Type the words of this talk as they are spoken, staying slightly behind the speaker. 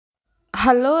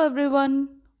Hello everyone,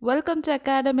 welcome to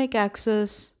Academic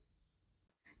Access.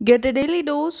 Get a daily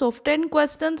dose of 10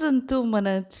 questions in 2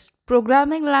 minutes.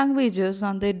 Programming languages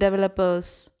and their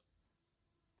developers.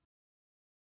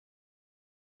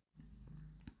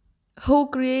 Who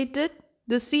created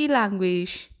the C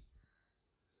language?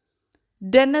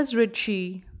 Dennis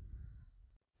Ritchie.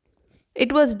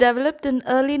 It was developed in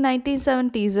early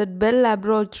 1970s at Bell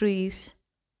Laboratories.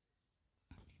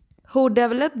 Who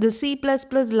developed the C++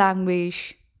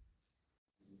 language?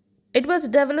 It was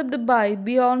developed by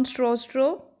Bjorn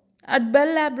Stroustrup at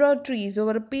Bell Laboratories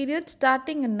over a period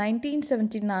starting in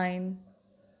 1979.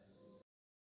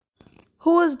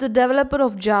 Who is the developer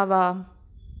of Java?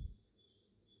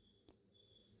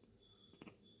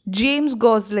 James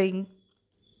Gosling.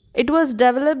 It was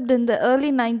developed in the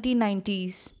early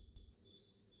 1990s.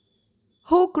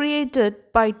 Who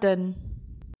created Python?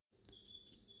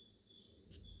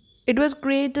 It was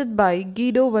created by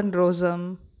Guido van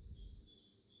Rossum.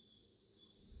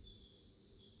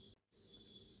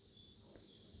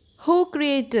 Who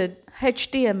created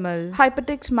HTML,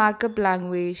 Hypertext Markup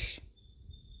Language?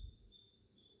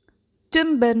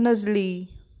 Tim Berners-Lee.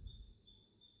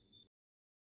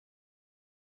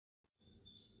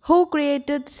 Who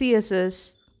created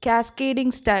CSS,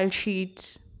 Cascading Style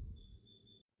Sheets?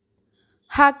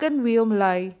 Hakan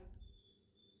Viomlai.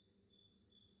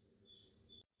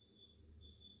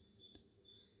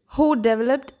 Who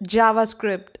developed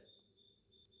JavaScript?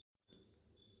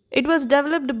 It was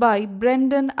developed by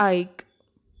Brendan Eich.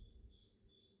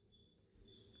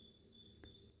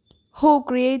 Who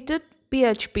created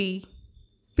PHP?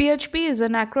 PHP is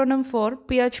an acronym for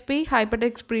PHP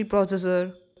Hypertext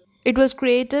Preprocessor. It was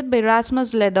created by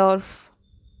Rasmus Ledorf.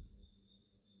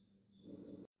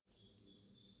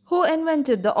 Who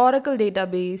invented the Oracle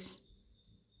database?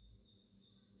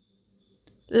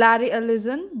 Larry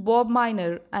Ellison, Bob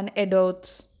Miner, and Ed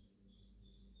Oates.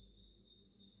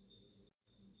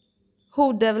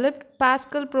 Who developed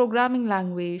Pascal programming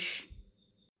language?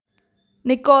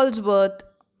 Nichols Wirth.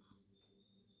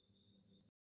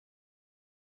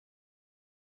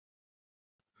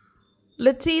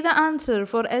 Let's see the answer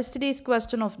for yesterday's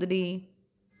question of the day.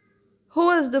 Who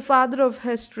is the father of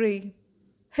history?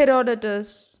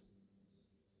 Herodotus.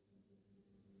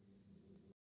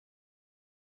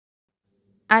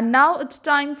 And now it's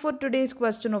time for today's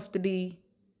question of the day.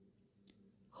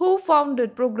 Who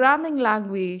founded programming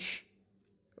language?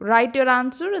 Write your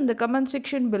answer in the comment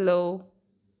section below.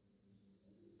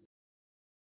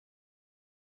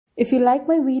 If you like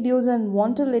my videos and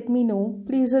want to let me know,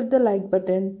 please hit the like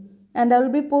button. And I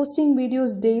will be posting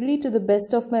videos daily to the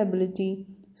best of my ability.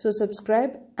 So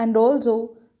subscribe and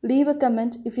also leave a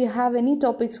comment if you have any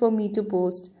topics for me to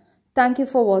post. Thank you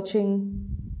for watching.